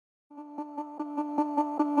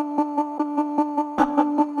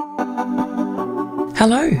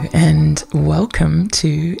Hello and welcome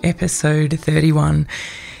to episode 31.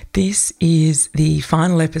 This is the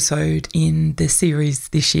final episode in the series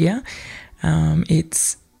this year.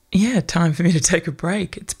 It's time for me to take a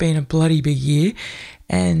break. It's been a bloody big year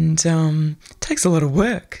and it takes a lot of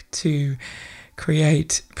work to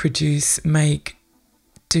create, produce, make,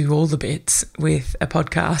 do all the bits with a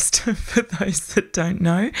podcast for those that don't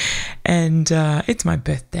know. And it's my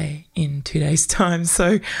birthday in 2 days' time,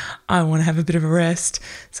 so I want to have a bit of a rest.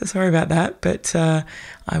 So sorry about that, but I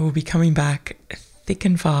will be coming back thick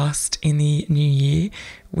and fast in the new year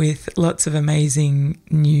with lots of amazing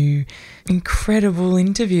new, incredible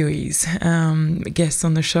interviewees, guests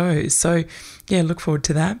on the show. So yeah, look forward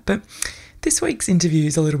to that. But this week's interview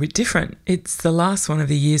is a little bit different. It's the last one of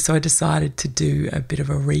the year, so I decided to do a bit of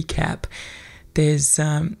a recap. There's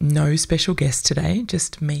no special guest today,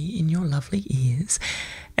 just me in your lovely ears.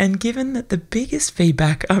 And given that the biggest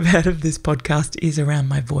feedback I've had of this podcast is around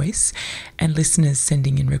my voice and listeners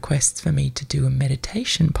sending in requests for me to do a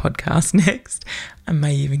meditation podcast next, I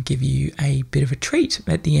may even give you a bit of a treat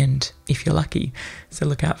at the end if you're lucky. So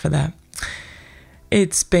look out for that.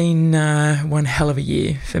 It's been one hell of a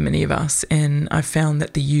year for many of us, and I've found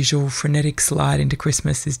that the usual frenetic slide into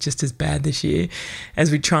Christmas is just as bad this year as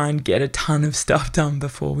we try and get a ton of stuff done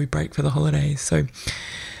before we break for the holidays. So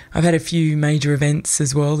I've had a few major events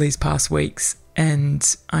as well these past weeks,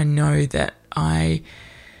 and I know that I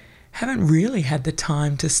haven't really had the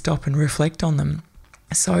time to stop and reflect on them.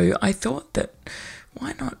 So I thought that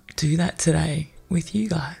why not do that today with you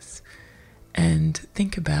guys and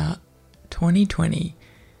think about 2020,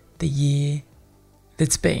 the year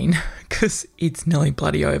that's been, because it's nearly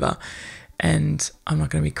bloody over. And I'm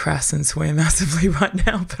not going to be crass and swear massively right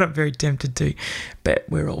now, but I'm very tempted to. But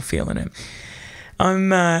we're all feeling it.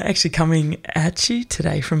 I'm actually coming at you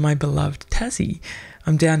today from my beloved Tassie.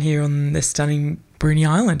 I'm down here on the stunning Bruny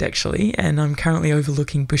Island, actually, and I'm currently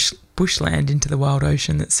overlooking bushland into the wild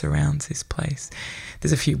ocean that surrounds this place.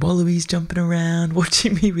 There's a few wallabies jumping around,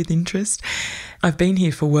 watching me with interest. I've been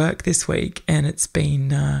here for work this week, and it's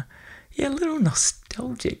been, a little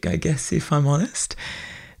nostalgic, I guess, if I'm honest,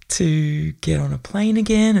 to get on a plane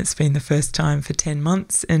again. It's been the first time for 10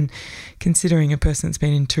 months, and considering a person that's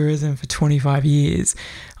been in tourism for 25 years,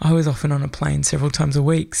 I was often on a plane several times a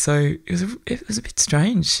week, so it was a bit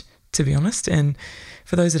strange, to be honest. And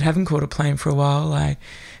for those that haven't caught a plane for a while, I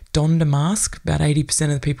donned a mask. About 80%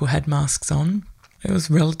 of the people had masks on. It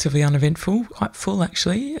was relatively uneventful, quite full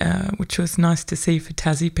actually, which was nice to see for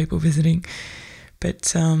Tassie, people visiting.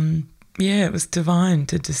 But it was divine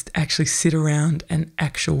to just actually sit around an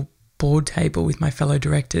actual board table with my fellow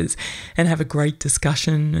directors and have a great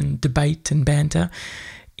discussion and debate and banter.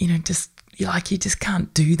 You just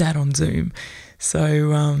can't do that on Zoom.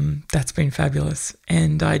 So that's been fabulous.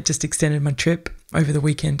 And I just extended my trip over the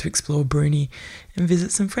weekend to explore Bruny and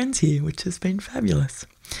visit some friends here, which has been fabulous.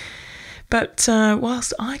 But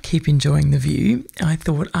whilst I keep enjoying the view, I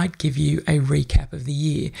thought I'd give you a recap of the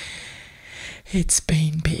year. It's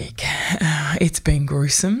been big, it's been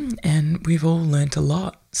gruesome, and we've all learnt a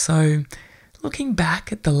lot. So looking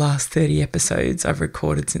back at the last 30 episodes I've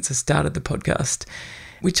recorded since I started the podcast,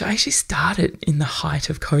 which I actually started in the height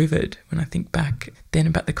of COVID, when I think back then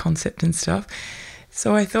about the concept and stuff.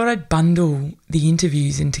 So I thought I'd bundle the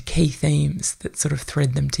interviews into key themes that sort of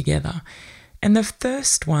thread them together. And the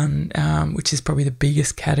first one, which is probably the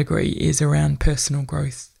biggest category, is around personal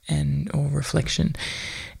growth or reflection.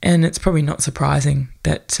 And it's probably not surprising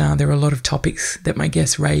that there are a lot of topics that my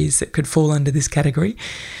guests raise that could fall under this category.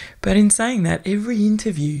 But in saying that, every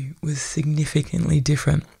interview was significantly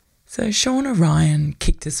different. So Shauna Ryan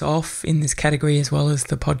kicked us off in this category, as well as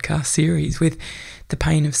the podcast series, with the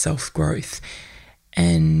pain of self-growth.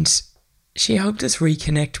 And she helped us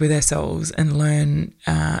reconnect with ourselves and learn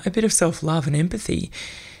a bit of self-love and empathy.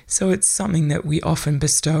 So it's something that we often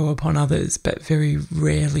bestow upon others, but very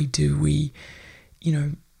rarely do we,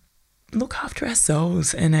 look after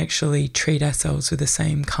ourselves and actually treat ourselves with the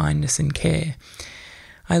same kindness and care.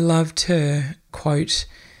 I loved her quote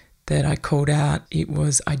that I called out. It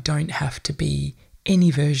was, "I don't have to be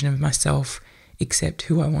any version of myself except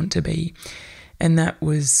who I want to be." And that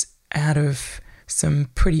was out of some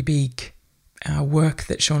pretty big work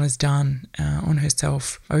that Shauna's done on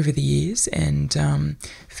herself over the years, and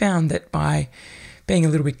found that by being a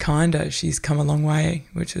little bit kinder, she's come a long way,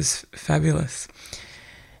 which is fabulous.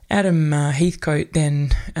 Adam Heathcote,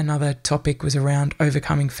 then another topic was around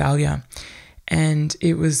overcoming failure. And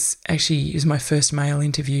it was my first male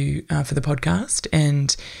interview for the podcast,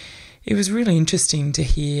 and it was really interesting to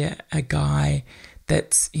hear a guy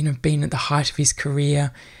that's, been at the height of his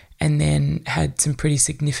career and then had some pretty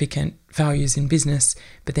significant failures in business,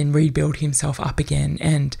 but then rebuilt himself up again.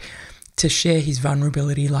 And to share his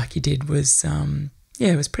vulnerability like he did was,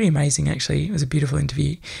 it was pretty amazing actually. It was a beautiful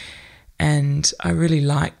interview. And I really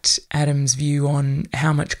liked Adam's view on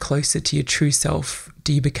how much closer to your true self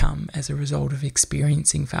do you become as a result of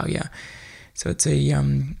experiencing failure. So it's a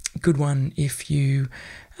good one if you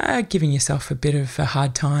are giving yourself a bit of a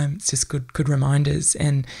hard time. It's just good reminders.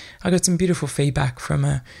 And I got some beautiful feedback from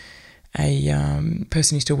a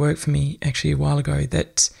person who used to work for me actually a while ago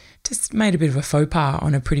that just made a bit of a faux pas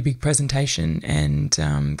on a pretty big presentation and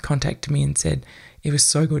contacted me and said, it was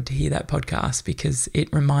so good to hear that podcast because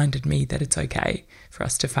it reminded me that it's okay for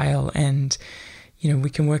us to fail and, we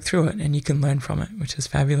can work through it and you can learn from it, which is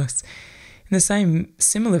fabulous. In the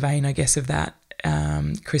similar vein, I guess, of that,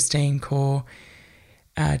 Christine Kaur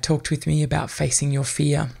talked with me about facing your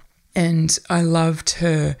fear. And I loved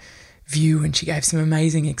her view, and she gave some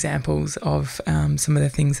amazing examples of some of the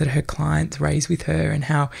things that her clients raise with her and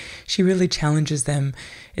how she really challenges them.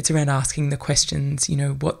 It's around asking the questions,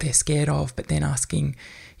 what they're scared of, but then asking,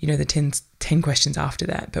 the 10 questions after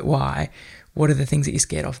that, but why? What are the things that you're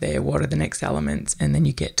scared of there? What are the next elements? And then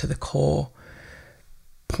you get to the core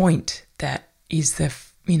point that is the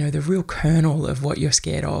real kernel of what you're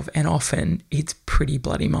scared of. And often it's pretty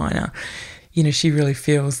bloody minor. She really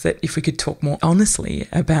feels that if we could talk more honestly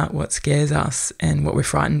about what scares us and what we're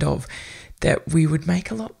frightened of, that we would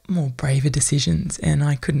make a lot more braver decisions. And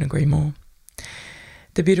I couldn't agree more.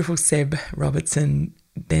 The beautiful Seb Robertson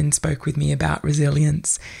then spoke with me about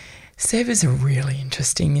resilience. Seb is a really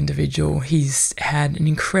interesting individual. He's had an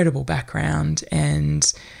incredible background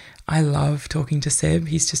and I love talking to Seb.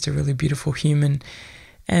 He's just a really beautiful human.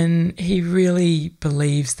 And he really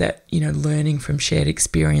believes that, learning from shared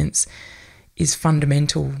experience is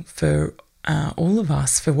fundamental for all of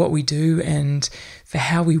us, for what we do and for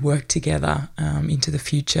how we work together into the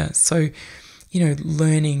future. So,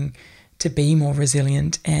 learning to be more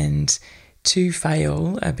resilient and to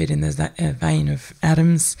fail a bit in the vein of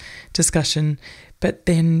Adam's discussion, but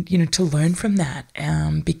then, to learn from that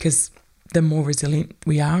because the more resilient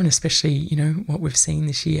we are, and especially, what we've seen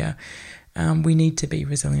this year, we need to be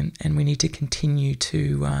resilient and we need to continue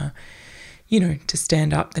to, to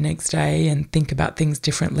stand up the next day and think about things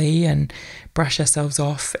differently and brush ourselves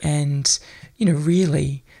off and,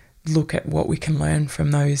 really look at what we can learn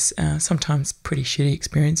from those sometimes pretty shitty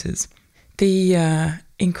experiences. The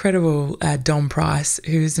incredible Dom Price,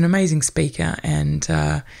 who's an amazing speaker and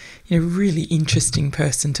really interesting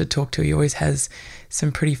person to talk to. He always has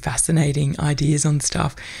some pretty fascinating ideas on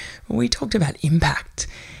stuff. We talked about impact,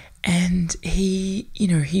 and he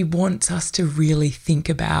wants us to really think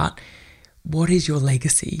about what is your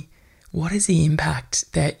legacy? What is the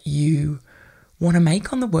impact that you want to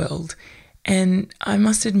make on the world? And I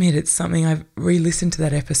must admit, it's something I've re-listened to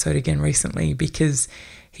that episode again recently because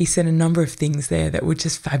he said a number of things there that were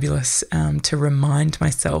just fabulous to remind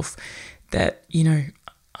myself that,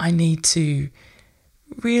 I need to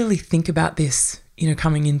really think about this,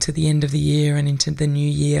 coming into the end of the year and into the new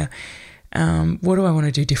year. What do I want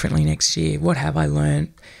to do differently next year? What have I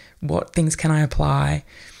learned? What things can I apply?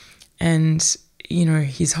 And,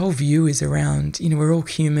 his whole view is around, we're all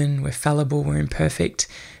human, we're fallible, we're imperfect,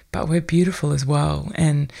 but we're beautiful as well.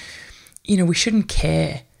 And, we shouldn't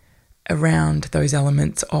care around those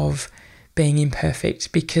elements of being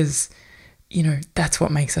imperfect because, that's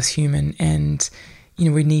what makes us human. And,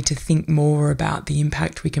 we need to think more about the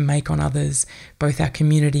impact we can make on others, both our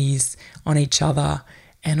communities, on each other,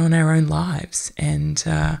 and on our own lives. And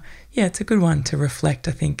it's a good one to reflect.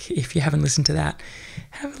 I think if you haven't listened to that,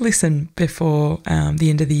 have a listen before the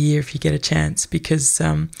end of the year if you get a chance, because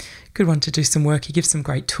good one to do some work. He gives some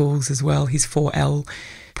great tools as well. His 4L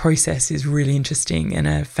process is really interesting and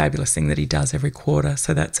a fabulous thing that he does every quarter.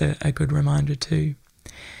 So that's a good reminder too.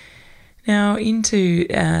 Now into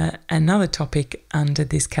another topic under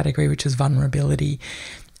this category, which is vulnerability.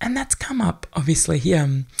 And that's come up, obviously,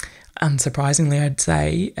 unsurprisingly, I'd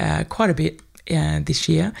say, quite a bit this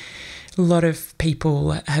year. A lot of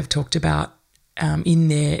people have talked about in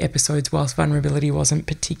their episodes, whilst vulnerability wasn't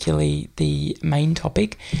particularly the main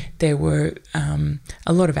topic, there were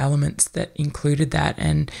a lot of elements that included that,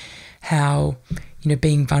 and how,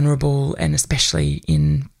 being vulnerable, and especially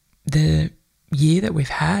in the year that we've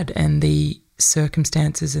had and the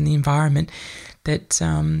circumstances and the environment, that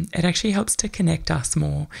it actually helps to connect us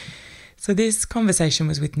more. So this conversation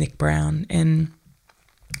was with Nick Brown, and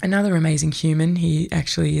another amazing human. He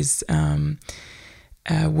actually is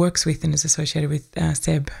works with and is associated with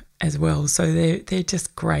Seb as well. So they're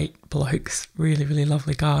just great blokes, really, really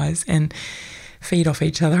lovely guys. And feed off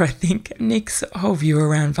each other, I think. Nick's whole view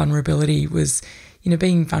around vulnerability was,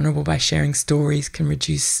 being vulnerable by sharing stories can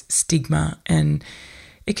reduce stigma, and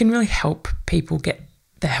it can really help people get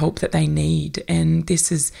the help that they need. And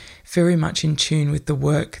this is very much in tune with the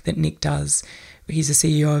work that Nick does. He's the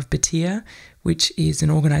CEO of Batyr, which is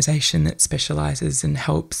an organisation that specialises and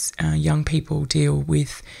helps young people deal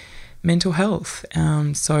with mental health.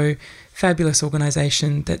 So fabulous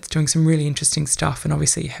organisation that's doing some really interesting stuff, and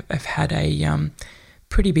obviously have had a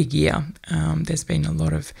pretty big year. There's been a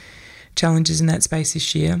lot of challenges in that space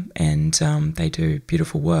this year, and they do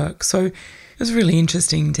beautiful work. So it was really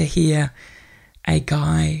interesting to hear a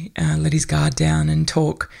guy let his guard down and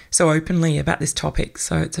talk so openly about this topic.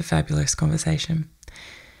 So it's a fabulous conversation.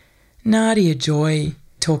 Nadia Joy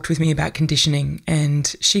talked with me about conditioning,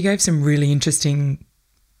 and she gave some really interesting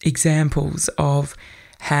examples of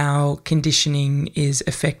how conditioning is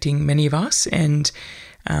affecting many of us, and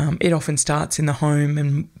it often starts in the home,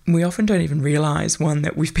 and we often don't even realise, one,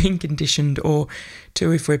 that we've been conditioned, or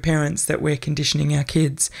two, if we're parents, that we're conditioning our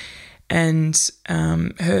kids. And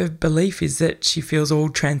her belief is that she feels all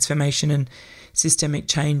transformation and systemic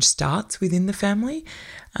change starts within the family.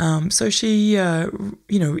 So she,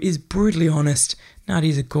 is brutally honest.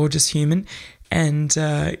 Nadia's a gorgeous human, and,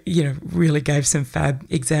 really gave some fab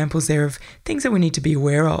examples there of things that we need to be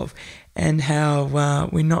aware of, and how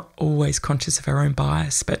we're not always conscious of our own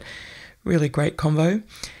bias, but really great convo.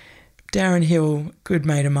 Darren Hill, good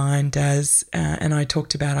mate of mine, Daz, and I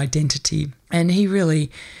talked about identity, and he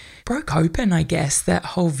really broke open, I guess, that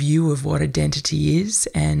whole view of what identity is.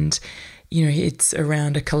 And, it's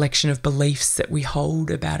around a collection of beliefs that we hold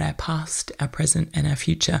about our past, our present, and our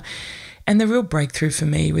future. And the real breakthrough for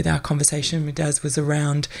me with our conversation with Daz was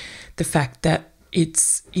around the fact that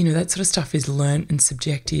it's, that sort of stuff is learnt and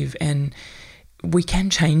subjective, and we can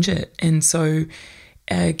change it. And so,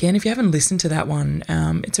 again, if you haven't listened to that one,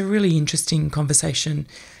 it's a really interesting conversation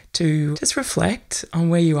to just reflect on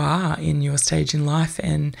where you are in your stage in life,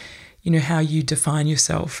 and, how you define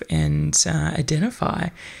yourself and identify.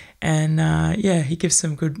 And, he gives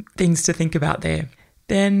some good things to think about there.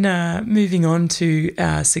 Then moving on to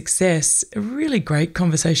success, a really great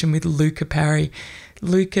conversation with Luca Parry.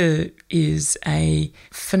 Luca is a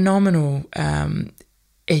phenomenal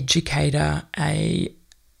educator, a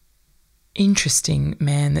interesting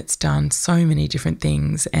man that's done so many different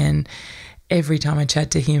things, and every time I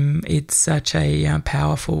chat to him, it's such a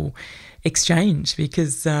powerful exchange,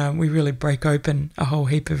 because we really break open a whole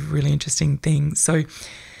heap of really interesting things. So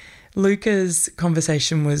Luca's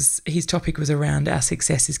conversation his topic was around our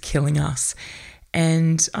success is killing us.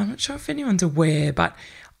 And I'm not sure if anyone's aware, but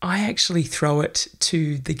I actually throw it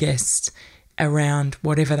to the guests around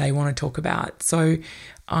whatever they want to talk about. So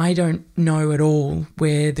I don't know at all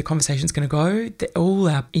where the conversation's going to go. All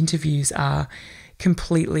our interviews are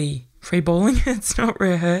completely freeballing. It's not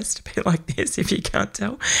rehearsed, a bit like this, if you can't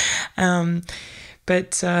tell.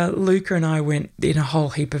 But Luca and I went in a whole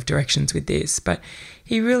heap of directions with this, but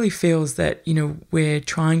he really feels that, we're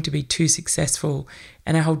trying to be too successful,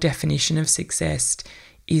 and our whole definition of success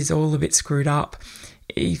is all a bit screwed up.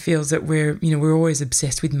 He feels that we're always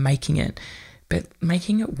obsessed with making it, but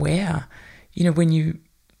making it where? When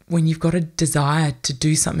you've got a desire to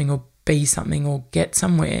do something or be something or get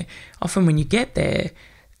somewhere, often when you get there,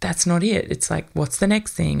 that's not it. It's like, what's the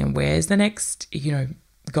next thing, and where's the next,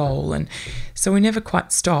 goal? And so we never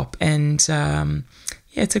quite stop. And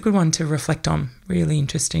it's a good one to reflect on. Really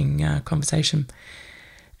interesting conversation.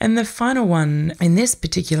 And the final one in this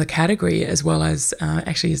particular category, as well as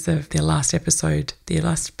actually is the last episode, the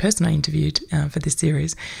last person I interviewed for this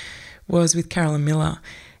series, was with Carolyn Miller.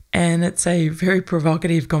 And it's a very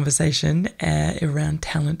provocative conversation around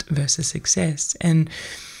talent versus success. And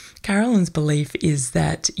Carolyn's belief is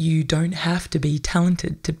that you don't have to be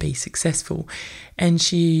talented to be successful. And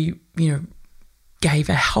she, gave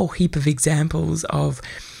a whole heap of examples of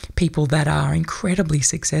people that are incredibly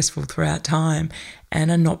successful throughout time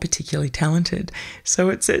and are not particularly talented. So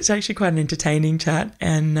it's actually quite an entertaining chat.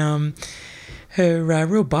 And her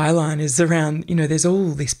real byline is around, there's all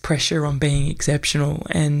this pressure on being exceptional,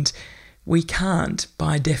 and we can't,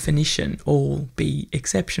 by definition, all be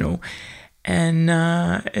exceptional. And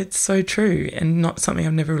it's so true, and not something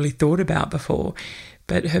I've never really thought about before.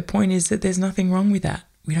 But her point is that there's nothing wrong with that.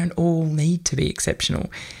 We don't all need to be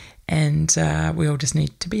exceptional, and we all just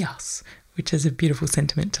need to be us, which is a beautiful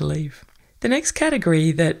sentiment to leave. The next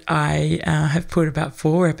category that I have put about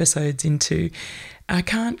 4 episodes into, I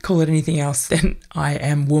can't call it anything else than I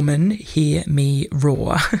am woman, hear me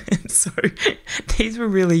roar. So these were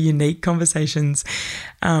really unique conversations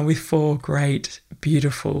with 4 great,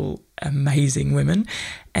 beautiful amazing women,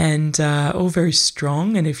 and all very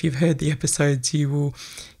strong. And if you've heard the episodes, you will,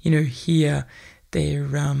 hear their,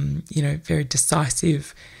 very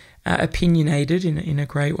decisive, opinionated in a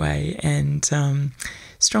great way, and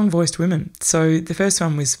strong-voiced women. So the first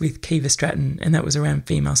one was with Kiva Stratton, and that was around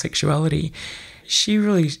female sexuality. She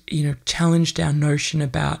really, challenged our notion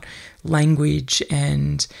about language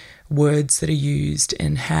and words that are used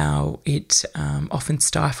and how it often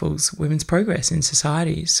stifles women's progress in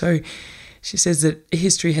society. So she says that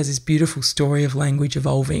history has this beautiful story of language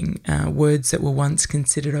evolving. Words that were once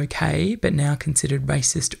considered okay but now considered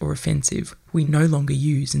racist or offensive, we no longer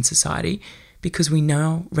use in society because we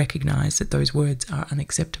now recognise that those words are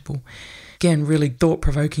unacceptable. Again, really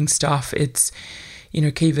thought-provoking stuff. It's,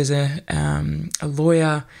 Kiva's a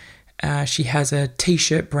lawyer. She has a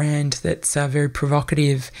T-shirt brand that's very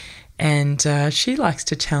provocative, and she likes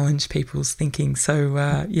to challenge people's thinking.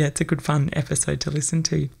 So, it's a good fun episode to listen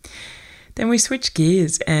to. Then we switched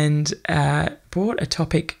gears and brought a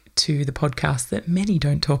topic to the podcast that many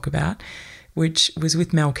don't talk about, which was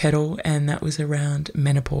with Mel Kettle, and that was around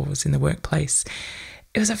menopause in the workplace.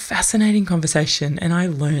 It was a fascinating conversation, and I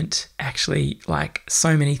learnt actually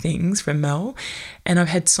so many things from Mel, and I've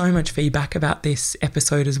had so much feedback about this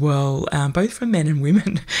episode as well, both from men and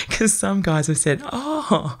women, because some guys have said,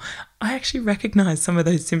 I actually recognise some of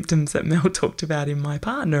those symptoms that Mel talked about in my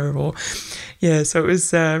partner, so it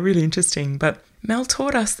was really interesting. But Mel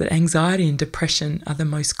taught us that anxiety and depression are the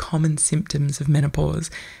most common symptoms of menopause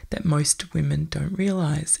that most women don't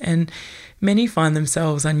realise. And many find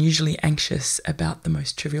themselves unusually anxious about the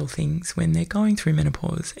most trivial things when they're going through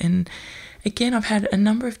menopause. And again, I've had a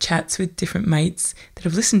number of chats with different mates that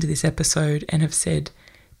have listened to this episode and have said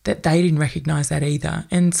that they didn't recognise that either.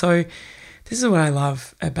 And so this is what I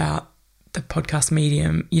love about the podcast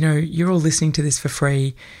medium. You're all listening to this for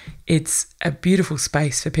free. It's a beautiful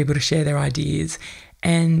space for people to share their ideas,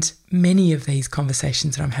 and many of these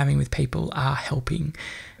conversations that I'm having with people are helping.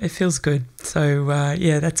 It feels good. So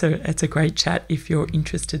that's a great chat if you're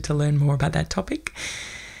interested to learn more about that topic.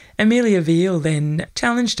 Amelia Veal then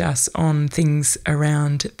challenged us on things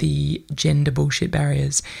around the gender bullshit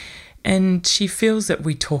barriers. And she feels that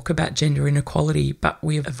we talk about gender inequality, but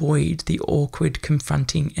we avoid the awkward,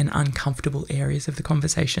 confronting and uncomfortable areas of the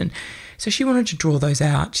conversation. So she wanted to draw those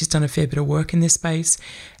out. She's done a fair bit of work in this space,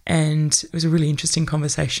 and it was a really interesting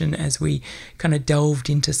conversation as we kind of delved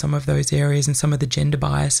into some of those areas and some of the gender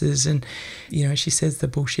biases and, she says the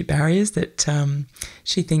bullshit barriers that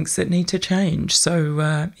she thinks that need to change.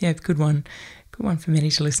 So, good one for many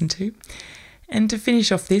to listen to. And to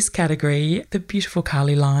finish off this category, the beautiful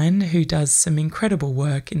Carly Line, who does some incredible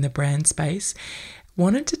work in the brand space,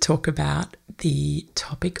 wanted to talk about the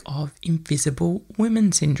topic of invisible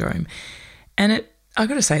women syndrome. And I've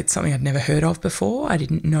got to say, it's something I'd never heard of before. I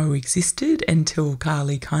didn't know existed until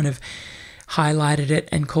Carly kind of highlighted it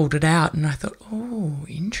and called it out. And I thought,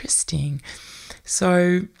 interesting.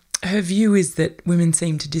 So her view is that women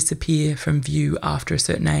seem to disappear from view after a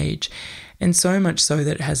certain age. And so much so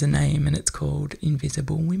that it has a name, and it's called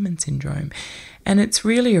invisible women syndrome. And it's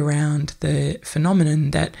really around the phenomenon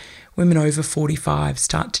that women over 45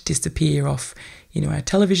 start to disappear off, our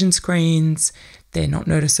television screens. They're not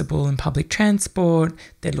noticeable in public transport.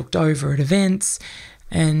 They're looked over at events.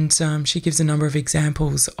 And she gives a number of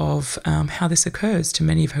examples of how this occurs to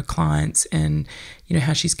many of her clients and,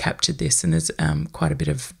 how she's captured this. And there's quite a bit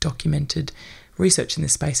of documented research in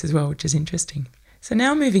this space as well, which is interesting. So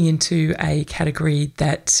now moving into a category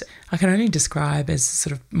that I can only describe as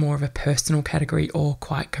sort of more of a personal category or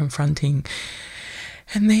quite confronting.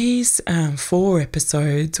 And these 5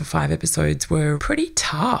 episodes were pretty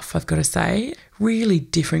tough, I've got to say. Really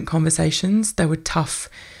different conversations. They were tough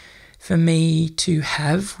for me to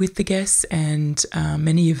have with the guests, and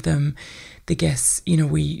many of them, the guests,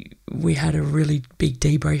 we had a really big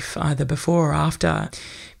debrief either before or after,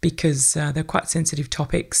 because they're quite sensitive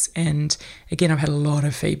topics. And again, I've had a lot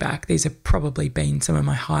of feedback. These have probably been some of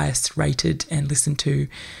my highest rated and listened to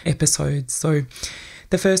episodes. So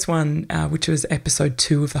the first one, which was episode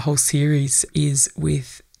 2 of the whole series, is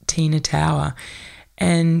with Tina Tower.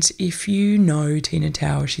 And if you know Tina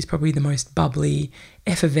Tower, she's probably the most bubbly,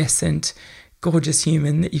 effervescent, gorgeous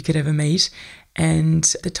human that you could ever meet. And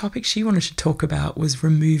the topic she wanted to talk about was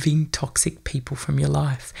removing toxic people from your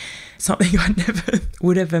life, something I never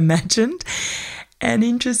would have imagined. And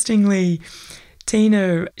interestingly,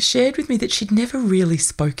 Tina shared with me that she'd never really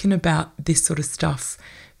spoken about this sort of stuff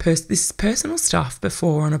this personal stuff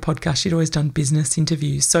before on a podcast. She'd always done business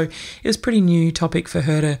interviews. So it was a pretty new topic for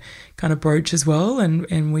her to kind of broach as well. And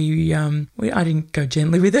I didn't go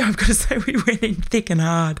gently with her. I've got to say we went in thick and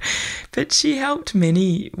hard. But she helped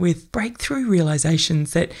many with breakthrough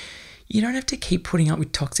realizations that you don't have to keep putting up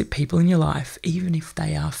with toxic people in your life, even if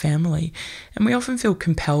they are family. And we often feel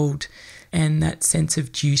compelled and that sense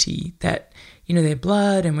of duty that, they're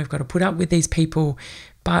blood and we've got to put up with these people.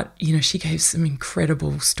 But, she gave some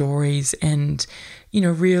incredible stories and,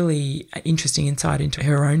 really interesting insight into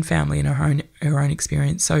her own family and her own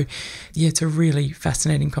experience. So, yeah, it's a really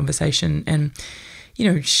fascinating conversation. And,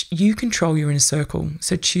 you control your inner circle.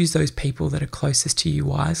 So choose those people that are closest to you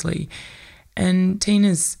wisely. And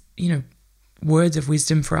Tina's, words of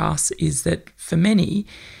wisdom for us is that for many,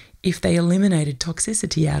 if they eliminated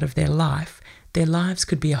toxicity out of their life, their lives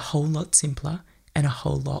could be a whole lot simpler and a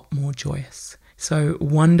whole lot more joyous. So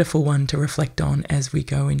wonderful one to reflect on as we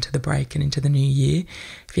go into the break and into the new year.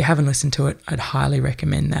 If you haven't listened to it, I'd highly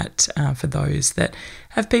recommend that for those that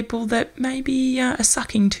have people that maybe are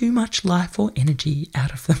sucking too much life or energy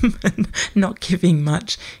out of them and not giving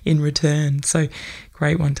much in return. So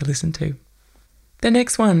great one to listen to. The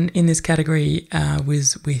next one in this category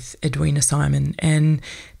was with Edwina Simon, and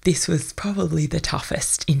this was probably the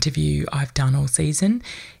toughest interview I've done all season.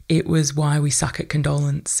 It was Why We Suck at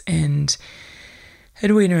Condolence, and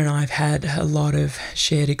Edwina and I have had a lot of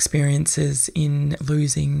shared experiences in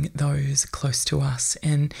losing those close to us,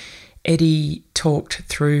 and Eddie talked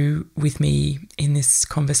through with me in this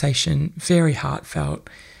conversation, very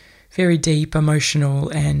heartfelt, very deep, emotional,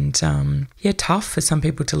 and tough for some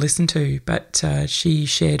people to listen to. But she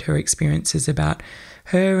shared her experiences about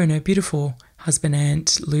her and her beautiful husband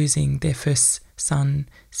Ant losing their first son,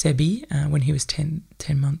 Sebi, when he was 10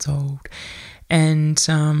 months old. And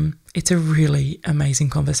it's a really amazing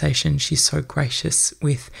conversation. She's so gracious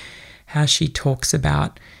with how she talks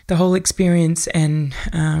about the whole experience and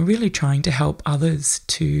really trying to help others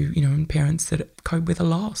to, parents that cope with a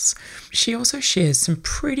loss. She also shares some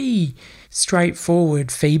pretty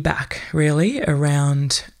straightforward feedback, really,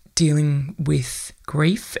 around dealing with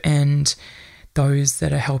grief and those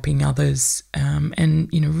that are helping others and,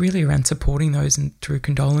 really around supporting those and through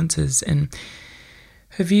condolences. And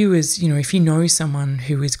her view is, if you know someone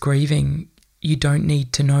who is grieving, you don't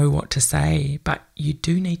need to know what to say, but you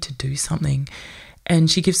do need to do something.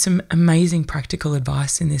 And she gives some amazing practical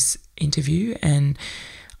advice in this interview, and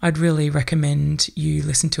I'd really recommend you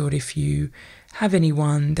listen to it if you have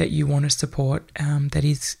anyone that you want to support that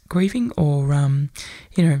is grieving or,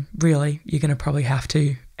 really you're going to probably have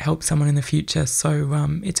to help someone in the future.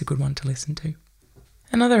 So it's a good one to listen to.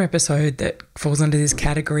 Another episode that falls under this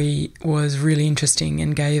category was really interesting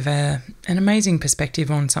and gave an amazing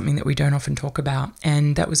perspective on something that we don't often talk about,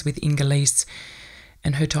 and that was with Ingalise,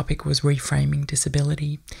 and her topic was reframing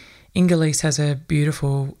disability. Ingalise has a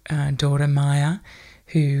beautiful daughter, Maya,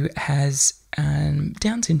 who has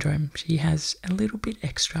Down syndrome. She has a little bit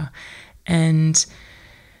extra, and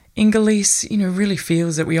Ingalise, really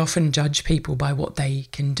feels that we often judge people by what they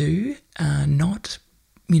can do, not,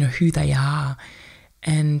 who they are.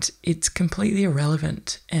 And it's completely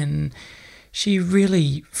irrelevant. And she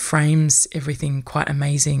really frames everything quite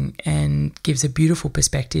amazing and gives a beautiful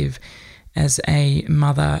perspective as a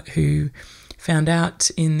mother who found out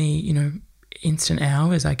in the, instant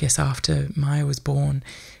hours, I guess, after Maya was born,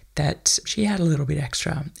 that she had a little bit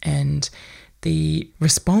extra. And the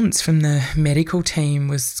response from the medical team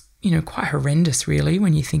was, quite horrendous, really,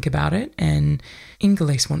 when you think about it. And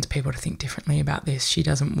Ingalise wants people to think differently about this. She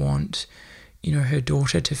doesn't want her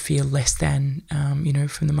daughter to feel less than,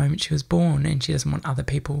 from the moment she was born, and she doesn't want other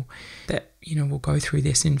people that, will go through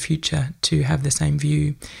this in future to have the same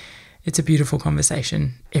view. It's a beautiful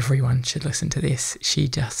conversation. Everyone should listen to this. She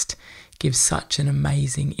just gives such an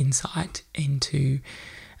amazing insight into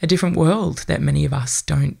a different world that many of us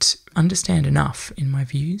don't understand enough, in my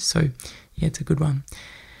view. So, yeah, it's a good one.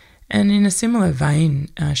 And in a similar vein,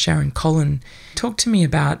 Sharon Collin talked to me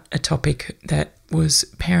about a topic that was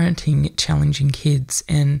parenting challenging kids,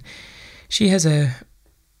 and she has a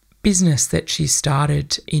business that she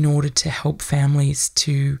started in order to help families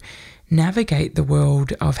to navigate the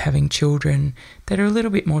world of having children that are a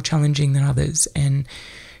little bit more challenging than others. And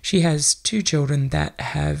she has 2 children that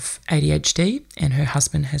have ADHD, and her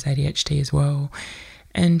husband has ADHD as well.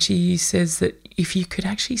 And she says that if you could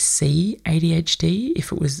actually see ADHD,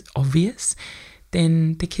 if it was obvious,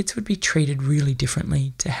 then the kids would be treated really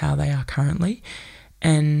differently to how they are currently.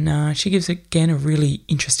 And she gives, again, a really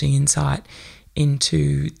interesting insight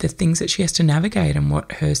into the things that she has to navigate and what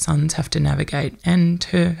her sons have to navigate, and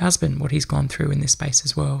her husband, what he's gone through in this space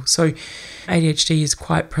as well. So ADHD is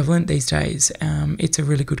quite prevalent these days. It's a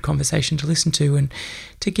really good conversation to listen to and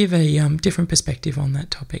to give a different perspective on that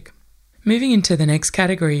topic. Moving into the next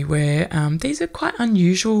category, where these are quite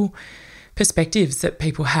unusual perspectives that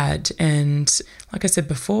people had. And like I said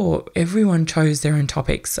before, everyone chose their own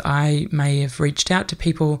topics. I may have reached out to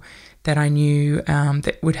people that I knew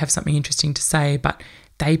that would have something interesting to say, but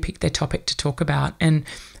they picked their topic to talk about. And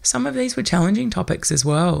some of these were challenging topics as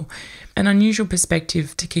well. An unusual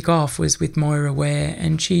perspective to kick off was with Moira Ware,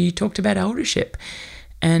 and she talked about eldership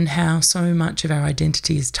and how so much of our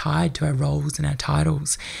identity is tied to our roles and our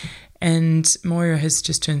titles. And Moira has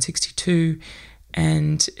just turned 62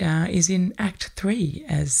 and is in Act 3,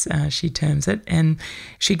 as she terms it. And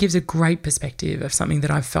she gives a great perspective of something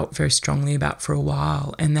that I've felt very strongly about for a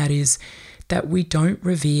while, and that is that we don't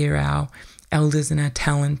revere our elders and our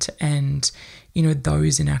talent and,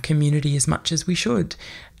 those in our community as much as we should.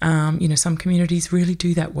 Some communities really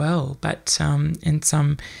do that well, but and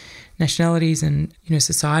some nationalities and,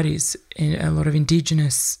 societies, a lot of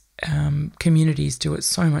Indigenous communities do it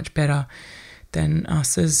so much better than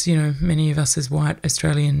us as, many of us as white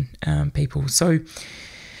Australian people. So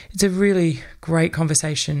it's a really great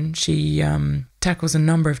conversation. She tackles a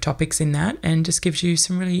number of topics in that and just gives you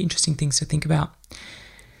some really interesting things to think about.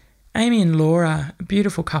 Amy and Laura, a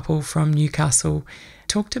beautiful couple from Newcastle,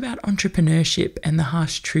 talked about entrepreneurship and the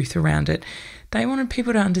harsh truth around it. They wanted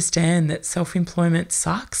people to understand that self-employment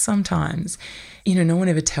sucks sometimes. No one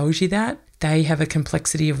ever tells you that. They have a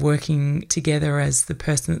complexity of working together as the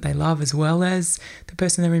person that they love as well as the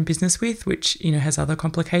person they're in business with, which, has other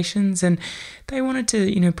complications. And they wanted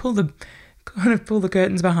to, pull the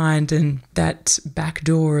curtains behind and that back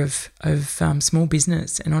door of small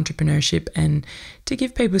business and entrepreneurship, and to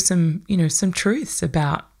give people some truths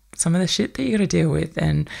about some of the shit that you got to deal with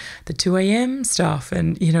and the 2 a.m. stuff,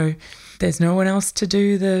 and there's no one else to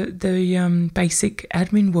do the basic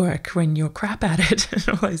admin work when you're crap at it and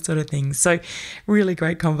all those sort of things. So really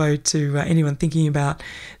great convo to anyone thinking about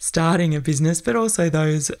starting a business, but also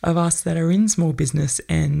those of us that are in small business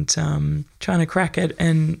and trying to crack it,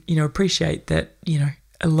 and appreciate that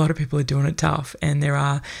a lot of people are doing it tough, and there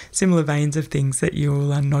are similar veins of things that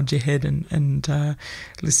you'll nod your head and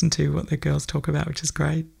listen to what the girls talk about, which is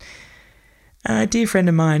great. A dear friend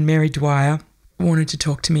of mine, Mary Dwyer, wanted to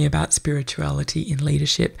talk to me about spirituality in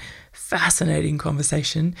leadership. Fascinating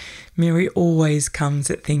conversation. Mary always comes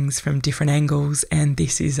at things from different angles, and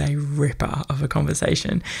this is a ripper of a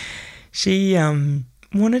conversation. She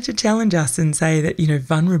wanted to challenge us and say that,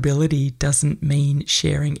 vulnerability doesn't mean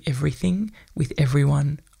sharing everything with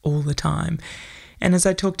everyone all the time. And as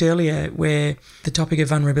I talked earlier, where the topic of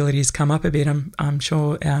vulnerability has come up a bit, I'm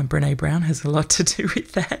sure Brené Brown has a lot to do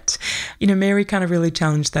with that. Mary kind of really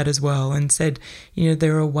challenged that as well and said,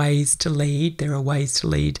 there are ways to lead. There are ways to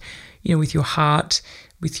lead, with your heart,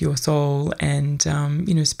 with your soul, and,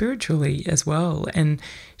 spiritually as well. And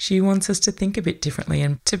she wants us to think a bit differently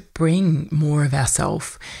and to bring more of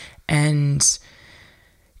ourself. And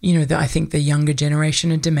I think the younger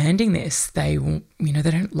generation are demanding this. They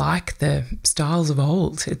don't like the styles of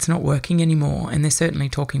old. It's not working anymore. And they're certainly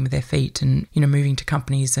talking with their feet and, moving to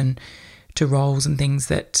companies and to roles and things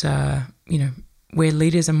that, where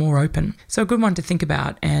leaders are more open. So a good one to think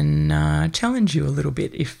about and challenge you a little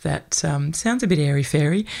bit if that sounds a bit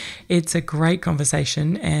airy-fairy. It's a great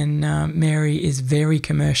conversation, and Mary is very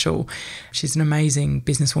commercial. She's an amazing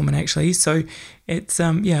businesswoman, actually. So it's,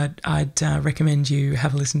 I'd recommend you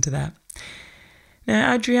have a listen to that.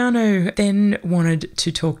 Now, Adriano then wanted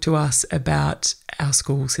to talk to us about our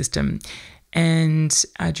school system. And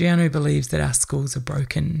Adriano believes that our schools are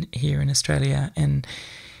broken here in Australia, and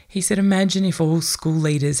he said, imagine if all school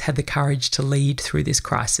leaders had the courage to lead through this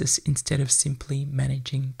crisis instead of simply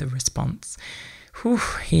managing the response. Whew,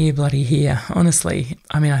 here, bloody here. Honestly,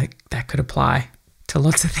 that could apply to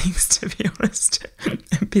lots of things, to be honest.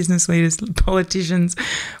 Business leaders, politicians,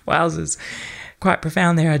 wowzers. Quite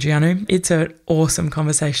profound there, Adriano. It's an awesome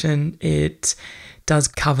conversation. It does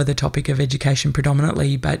cover the topic of education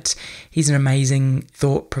predominantly, but he's an amazing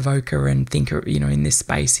thought provoker and thinker, in this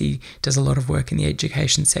space. He does a lot of work in the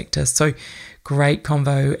education sector. So great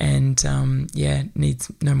convo, and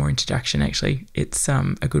needs no more introduction, actually. It's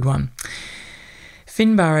a good one.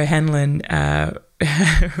 Finbar O'Hanlon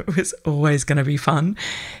was always going to be fun.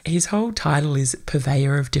 His whole title is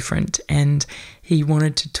Purveyor of Different, and he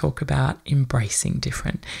wanted to talk about embracing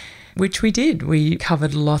different. which we did. We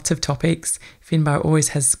covered lots of topics. Finbar always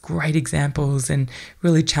has great examples and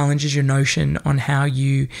really challenges your notion on how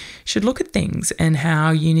you should look at things and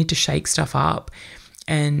how you need to shake stuff up.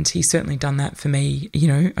 And he's certainly done that for me,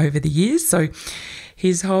 over the years. So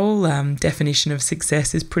his whole definition of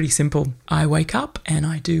success is pretty simple. I wake up and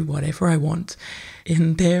I do whatever I want.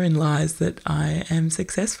 And therein lies that I am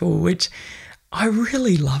successful, which I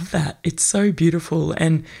really love that. It's so beautiful.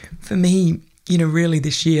 And for me, really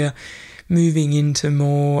this year, moving into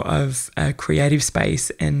more of a creative space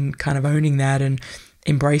and kind of owning that and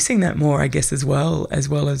embracing that more, I guess, as well as,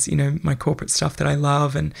 my corporate stuff that I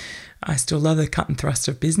love. And I still love the cut and thrust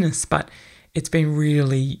of business, but it's been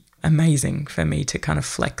really amazing for me to kind of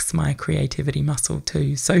flex my creativity muscle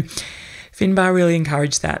too. So Finbar really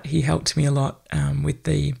encouraged that. He helped me a lot with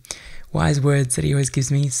the wise words that he always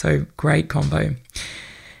gives me. So great combo.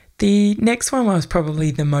 The next one I was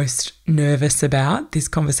probably the most nervous about, this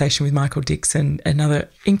conversation with Michael Dixon, another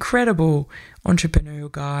incredible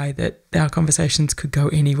entrepreneurial guy that our conversations could go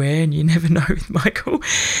anywhere and you never know with Michael.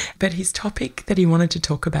 But his topic that he wanted to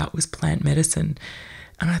talk about was plant medicine.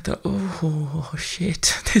 And I thought, oh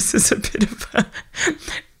shit, this is a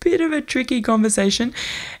bit of a tricky conversation.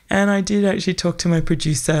 And I did actually talk to my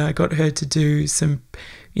producer. I got her to do some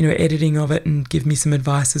editing of it and give me some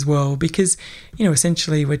advice as well, because,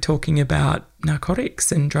 essentially we're talking about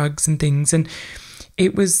narcotics and drugs and things. And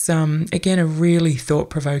it was, again, a really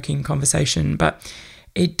thought-provoking conversation, but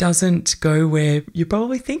it doesn't go where you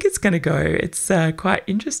probably think it's going to go. It's quite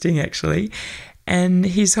interesting, actually. And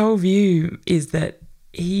his whole view is that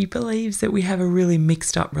he believes that we have a really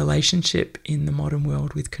mixed up relationship in the modern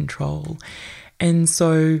world with control. And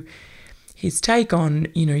so his take on,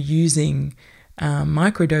 using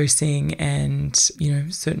microdosing and,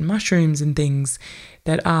 certain mushrooms and things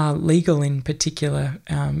that are legal in particular,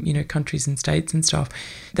 countries and states and stuff,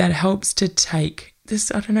 that helps to take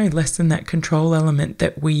this, lessen that control element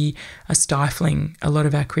that we are stifling a lot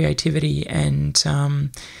of our creativity and,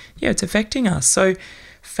 it's affecting us. So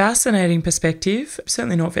fascinating perspective,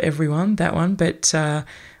 certainly not for everyone, that one, but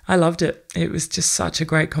I loved it. It was just such a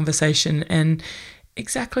great conversation and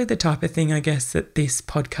exactly the type of thing, I guess, that this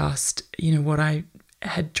podcast, what I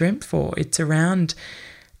had dreamt for. It's around,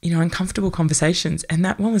 uncomfortable conversations, and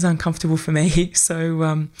that one was uncomfortable for me.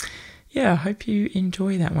 So, I hope you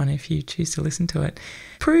enjoy that one if you choose to listen to it.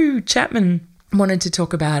 Prue Chapman wanted to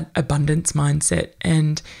talk about abundance mindset,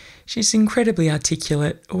 and she's incredibly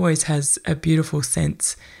articulate, always has a beautiful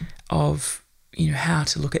sense of, how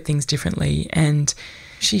to look at things differently. And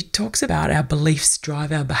she talks about our beliefs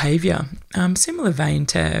drive our behaviour. Similar vein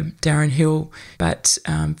to Darren Hill, but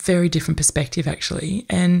very different perspective actually.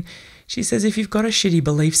 And she says if you've got a shitty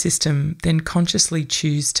belief system, then consciously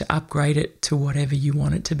choose to upgrade it to whatever you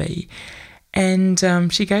want it to be. And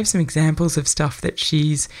she gave some examples of stuff that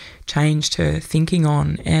she's changed her thinking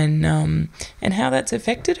on and how that's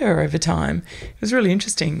affected her over time. It was really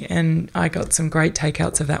interesting, and I got some great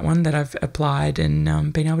takeouts of that one that I've applied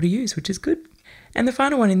and been able to use, which is good. And the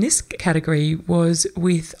final one in this category was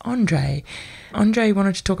with Andre. Andre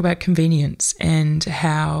wanted to talk about convenience and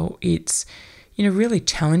how it's, really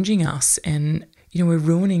challenging us and, we're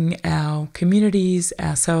ruining our communities,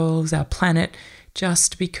 ourselves, our planet,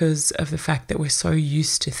 just because of the fact that we're so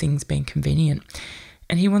used to things being convenient.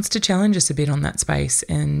 And he wants to challenge us a bit on that space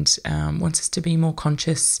and wants us to be more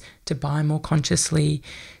conscious, to buy more consciously,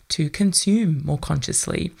 to consume more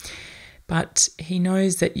consciously. But he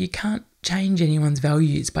knows that you can't change anyone's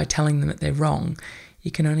values by telling them that they're wrong.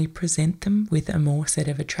 You can only present them with a more set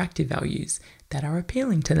of attractive values that are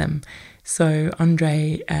appealing to them. So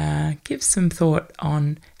Andre gives some thought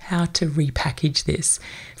on how to repackage this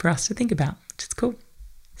for us to think about, which is cool.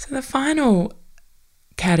 So the final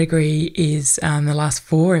category is the last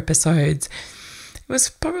 4 episodes. It was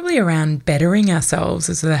probably around bettering ourselves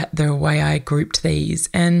as the way I grouped these.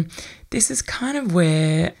 And this is kind of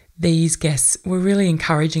where these guests were really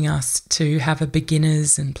encouraging us to have a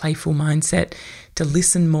beginner's and playful mindset, to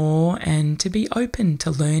listen more and to be open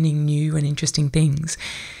to learning new and interesting things.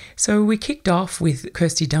 So we kicked off with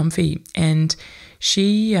Kirsty Dunphy, and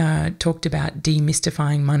she talked about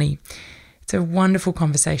demystifying money. It's a wonderful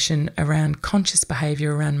conversation around conscious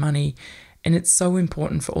behaviour around money, and it's so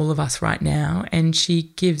important for all of us right now. And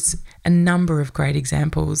she gives a number of great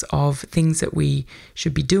examples of things that we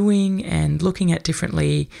should be doing and looking at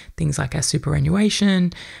differently, things like our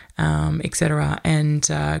superannuation, etc. And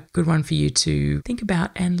good one for you to think about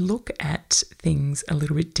and look at things a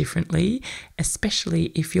little bit differently, especially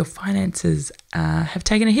if your finances have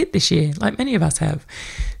taken a hit this year, like many of us have.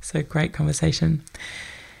 So great conversation.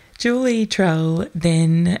 Julie Trell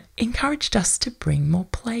then encouraged us to bring more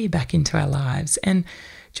play back into our lives. And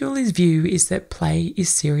Julie's view is that play is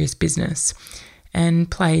serious business.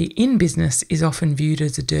 And play in business is often viewed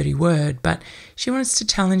as a dirty word, but she wants to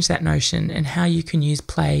challenge that notion and how you can use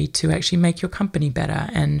play to actually make your company better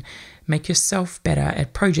and make yourself better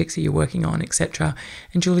at projects that you're working on, etc.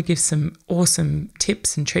 And Julie gives some awesome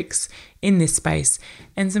tips and tricks in this space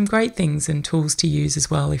and some great things and tools to use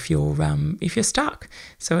as well if you're stuck.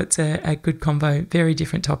 So it's a good combo, very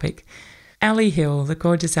different topic. Ali Hill, the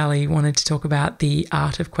gorgeous Ali, wanted to talk about the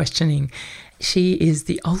art of questioning. She is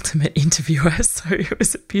the ultimate interviewer, so it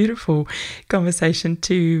was a beautiful conversation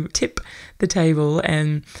to tip the table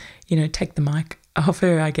and, take the mic off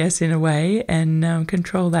her, I guess, in a way, and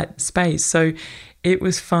control that space. So it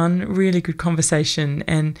was fun, really good conversation.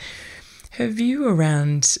 And her view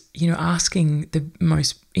around, asking the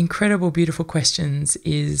most incredible, beautiful questions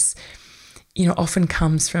is, often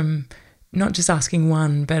comes from not just asking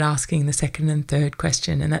one, but asking the second and third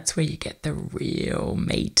question. And that's where you get the real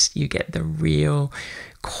meat. You get the real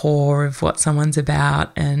core of what someone's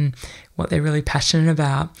about and what they're really passionate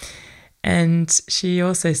about. And she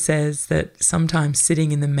also says that sometimes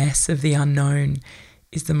sitting in the mess of the unknown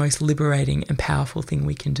is the most liberating and powerful thing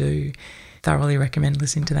we can do. Thoroughly recommend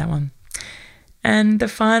listening to that one. And the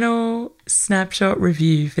final snapshot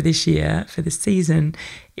review for this year, for the season,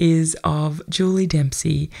 is of Julie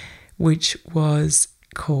Dempsey, which was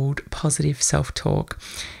called Positive Self-Talk.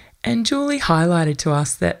 And Julie highlighted to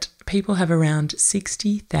us that people have around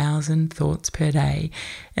 60,000 thoughts per day.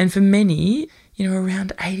 And for many,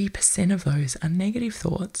 around 80% of those are negative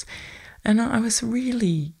thoughts. And I was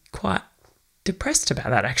really quite depressed about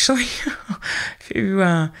that, actually.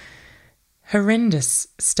 Horrendous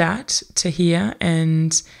stat to hear,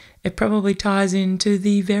 and it probably ties into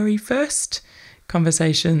the very first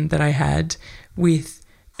conversation that I had with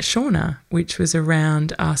Shauna, which was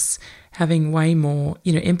around us having way more,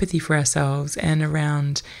 empathy for ourselves and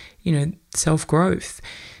around, self-growth.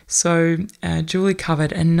 So Julie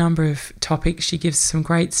covered a number of topics. She gives some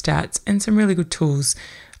great stats and some really good tools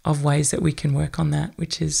of ways that we can work on that,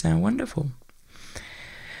 which is wonderful.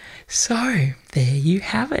 So there you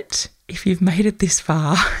have it. If you've made it this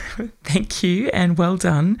far, thank you and well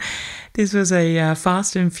done. This was a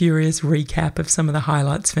fast and furious recap of some of the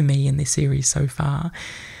highlights for me in this series so far.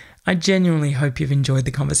 I genuinely hope you've enjoyed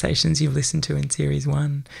the conversations you've listened to in Series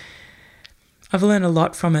 1. I've learned a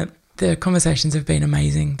lot from it. The conversations have been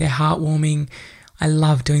amazing. They're heartwarming. I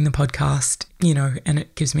love doing the podcast, and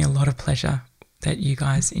it gives me a lot of pleasure that you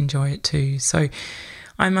guys enjoy it too. So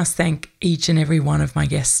I must thank each and every one of my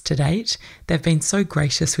guests to date. They've been so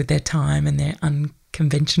gracious with their time and their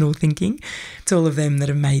unconventional thinking. It's all of them that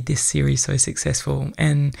have made this series so successful,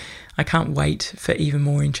 and I can't wait for even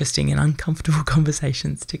more interesting and uncomfortable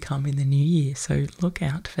conversations to come in the new year, so look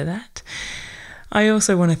out for that. I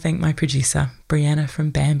also want to thank my producer, Brianna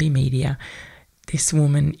from Bambi Media. This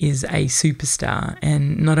woman is a superstar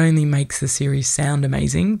and not only makes the series sound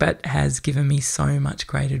amazing, but has given me so much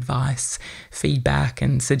great advice, feedback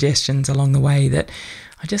and suggestions along the way that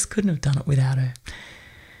I just couldn't have done it without her.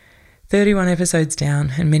 31 episodes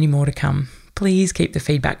down and many more to come. Please keep the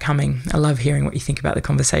feedback coming. I love hearing what you think about the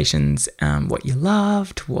conversations, what you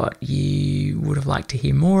loved, what you would have liked to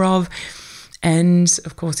hear more of. And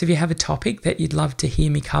of course, if you have a topic that you'd love to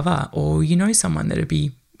hear me cover, or someone that would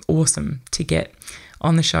be awesome to get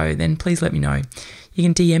on the show, then please let me know. You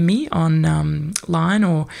can DM me on line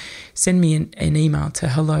or send me an email to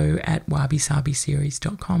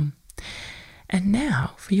hello@wabisabiseries.com. And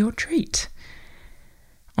now for your treat.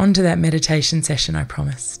 On to that meditation session I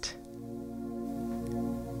promised.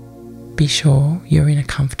 Be sure you're in a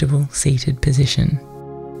comfortable seated position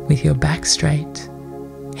with your back straight,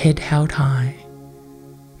 head held high.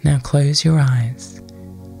 Now close your eyes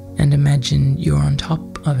and imagine you're on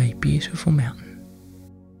top of a beautiful mountain.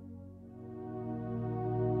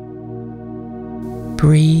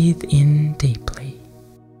 Breathe in deeply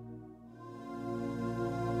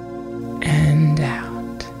and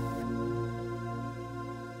out.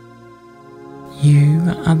 You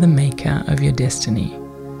are the maker of your destiny.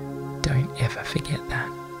 Don't ever forget that.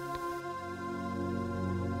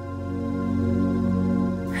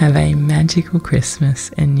 Have a magical Christmas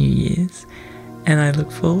and New Year's, and I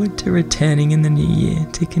look forward to returning in the new year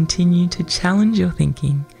to continue to challenge your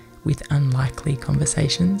thinking with unlikely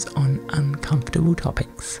conversations on uncomfortable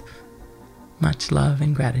topics. Much love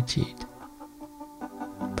and gratitude.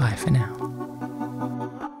 Bye for now.